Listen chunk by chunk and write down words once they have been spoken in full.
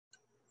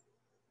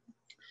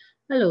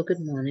Hello,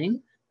 good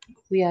morning.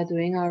 We are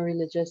doing our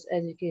religious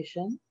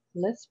education.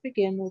 Let's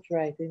begin with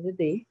writing the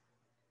day.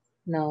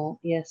 Now,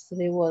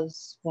 yesterday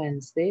was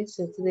Wednesday,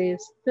 so today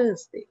is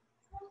Thursday.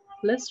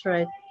 Let's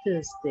write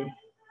Thursday.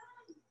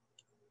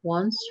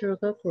 One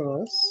stroke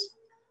across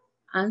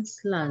and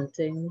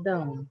slanting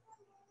down.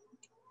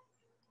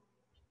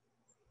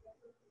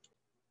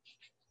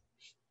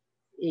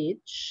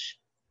 H.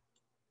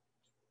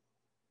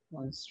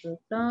 One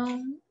stroke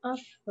down, up,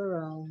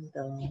 around,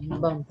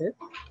 down, bump it.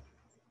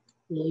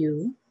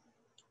 U.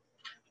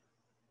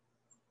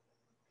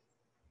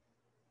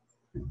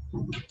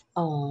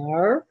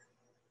 R.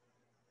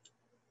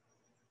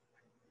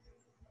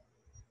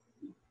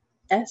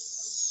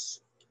 S.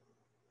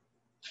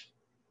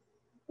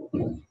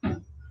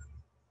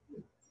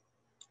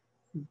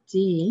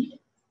 D.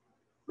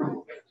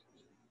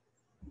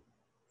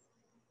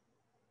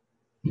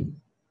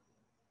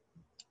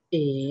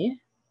 A.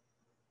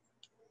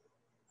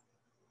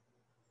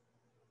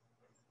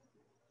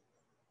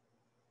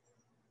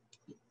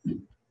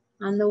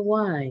 And the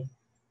Y.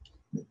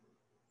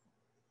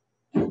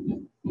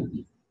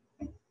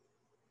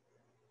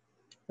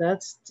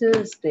 That's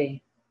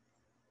Thursday.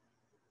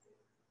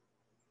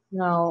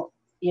 Now,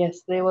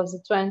 yesterday was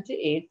the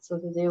 28th, so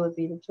today will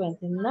be the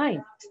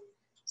 29th.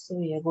 So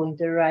we are going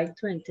to write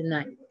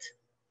 29th.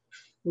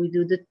 We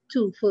do the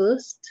 2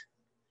 first,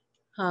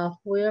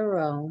 halfway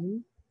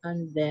around,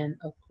 and then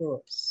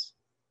across.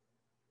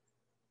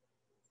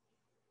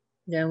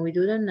 Then we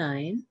do the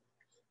 9,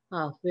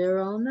 halfway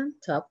around and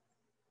top,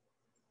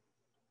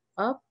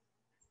 up,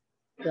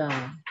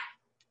 down.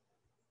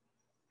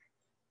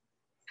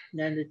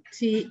 Then the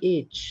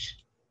TH,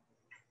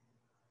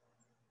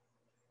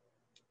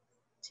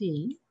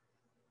 T,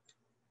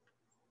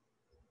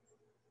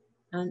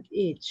 and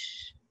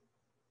H.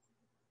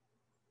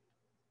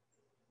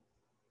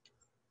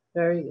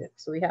 Very good.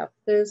 So we have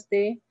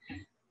Thursday,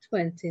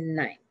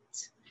 29th.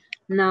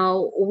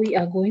 Now we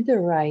are going to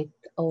write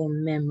our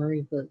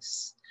memory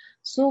verse.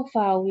 So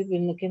far, we've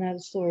been looking at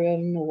the story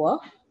of Noah.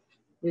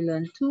 We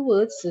learned 2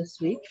 words this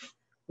week.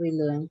 We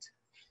learned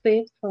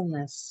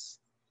faithfulness,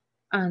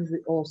 and we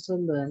also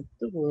learned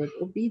the word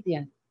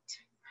obedient.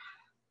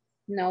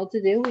 Now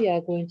today we are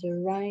going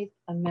to write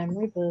a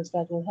memory verse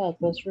that will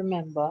help us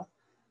remember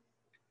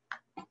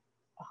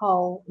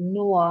how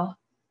Noah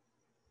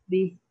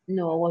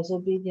was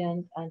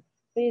obedient and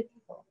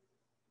faithful.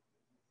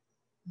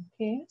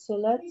 Okay, so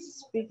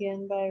let's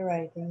begin by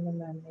writing the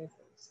memory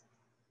verse.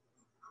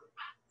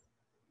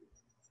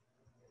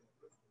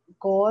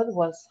 God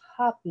was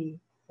happy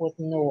with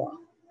Noah.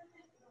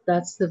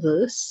 That's the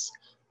verse.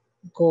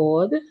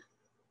 God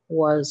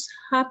was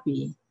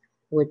happy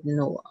with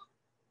Noah.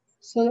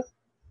 So let's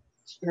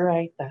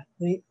write that.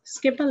 We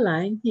skip a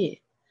line here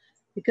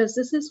because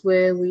this is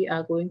where we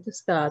are going to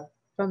start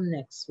from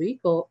next week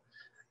or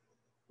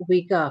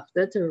week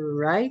after to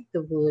write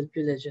the word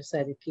religious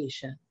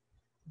education.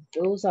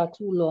 Those are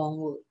 2 long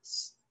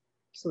words.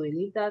 So we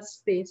leave that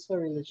space for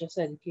religious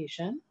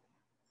education.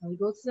 And we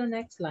go to the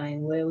next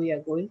line where we are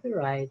going to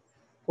write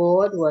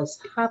God was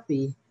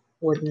happy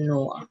with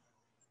Noah.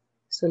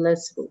 So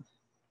let's go.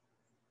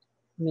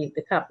 Make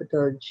the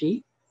capital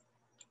G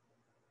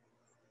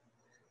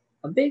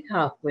a big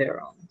halfway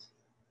around.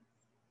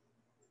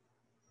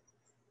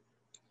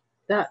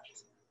 That.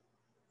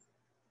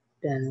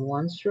 Then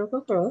 1 stroke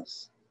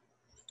across,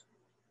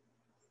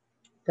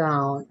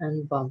 down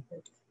and bump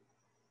it.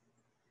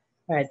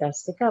 Right,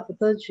 that's the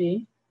capital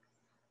G.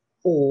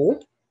 O.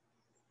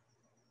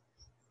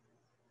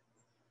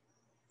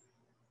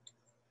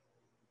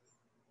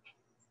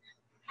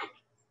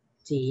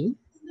 D.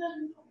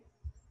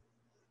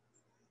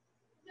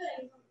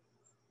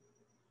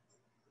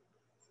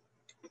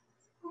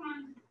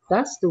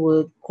 That's the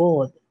word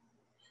God.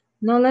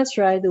 Now let's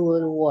write the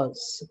word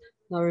was.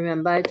 Now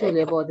remember I told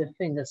you about the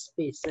finger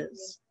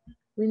spaces.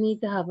 We need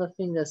to have a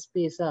finger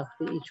space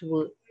after each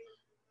word.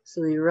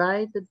 So we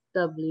write the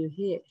W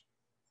here.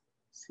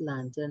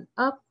 Slanting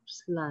up,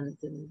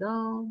 slanting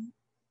down,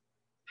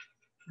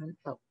 and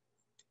up.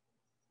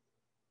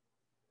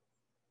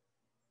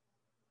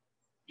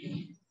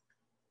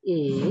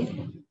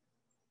 A.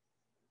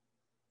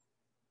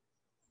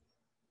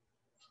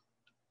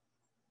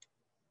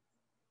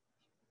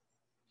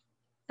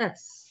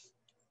 S.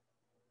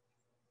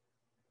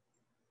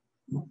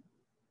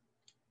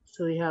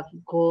 So we have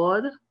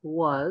God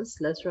was,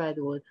 let's write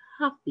the word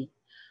happy.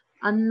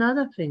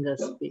 Another finger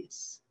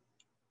space.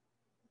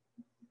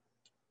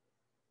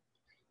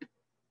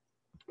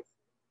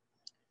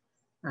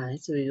 All right,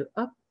 so we go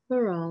up,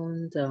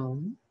 around,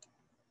 down.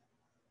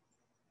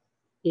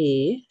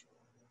 A.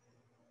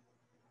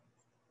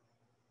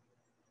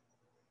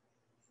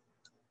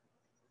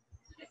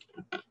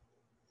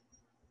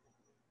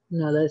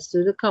 Now let's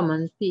do the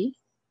common P.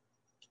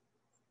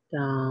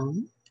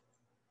 Down.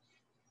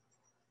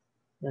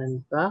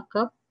 Then back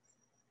up,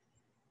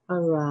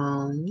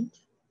 around,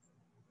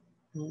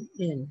 and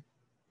in.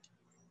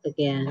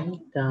 Again,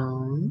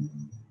 down,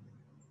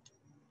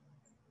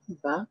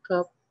 back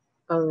up,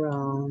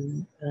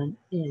 around, and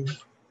in.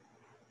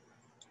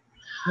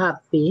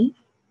 happy.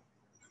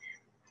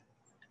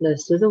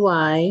 Let's do the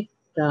Y.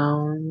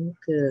 Down,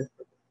 curve,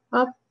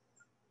 up,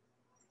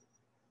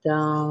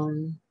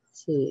 down,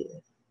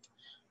 tail.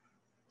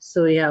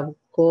 So we have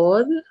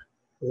God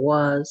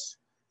was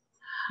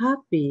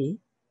happy.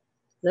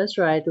 Let's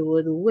write the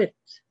word with.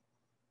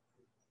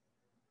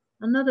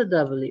 Another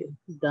W.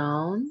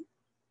 Down,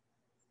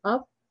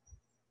 up,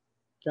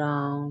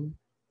 down,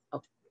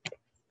 up.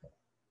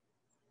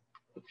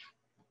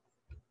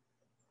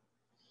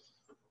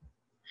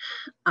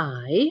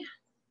 I.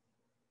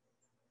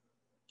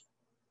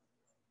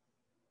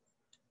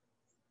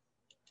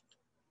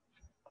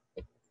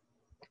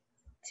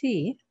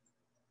 T.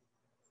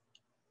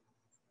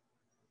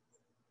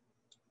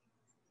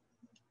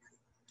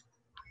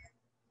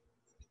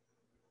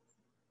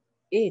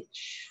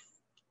 H.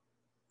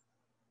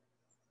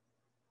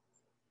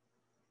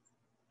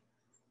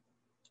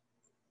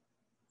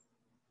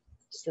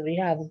 So we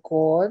have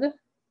God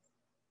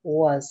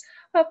was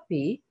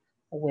happy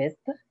with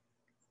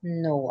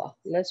Noah.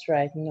 Let's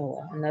write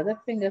Noah. Another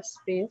finger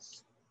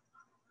space.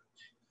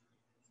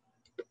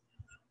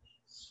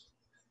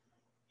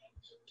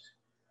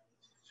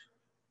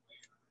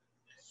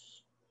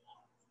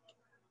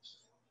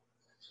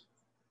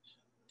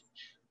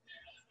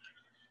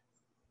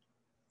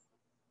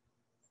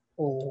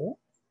 O.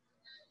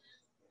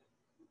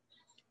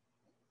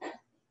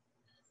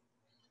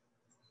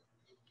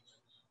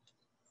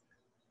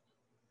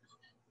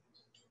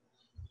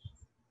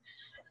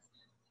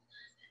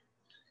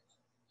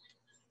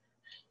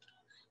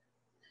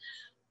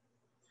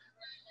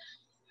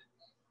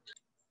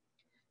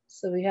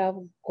 So we have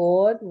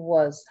God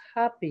was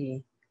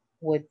happy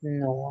with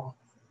Noah.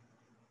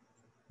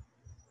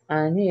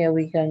 And here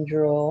we can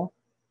draw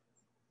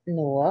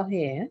Noah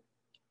here.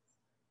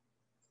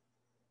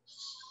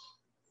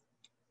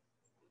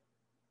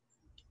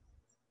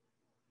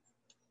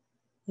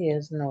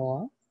 Here's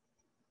Noah.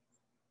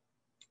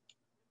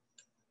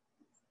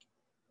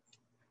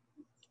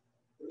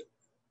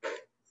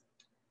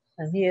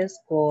 And here's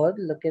God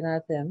looking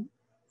at him.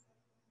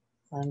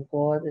 And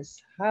God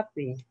is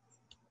happy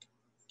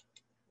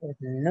with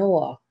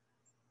Noah.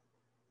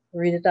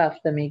 Read it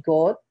after me.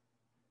 God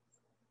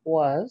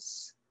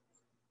was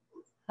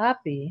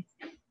happy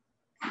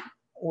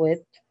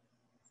with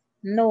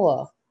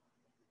Noah.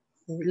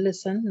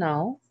 Listen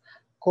now.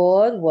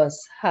 God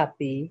was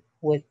happy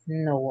with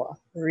Noah.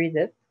 Read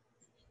it.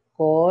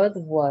 God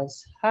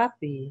was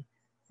happy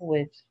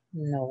with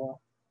Noah.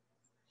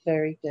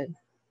 Very good.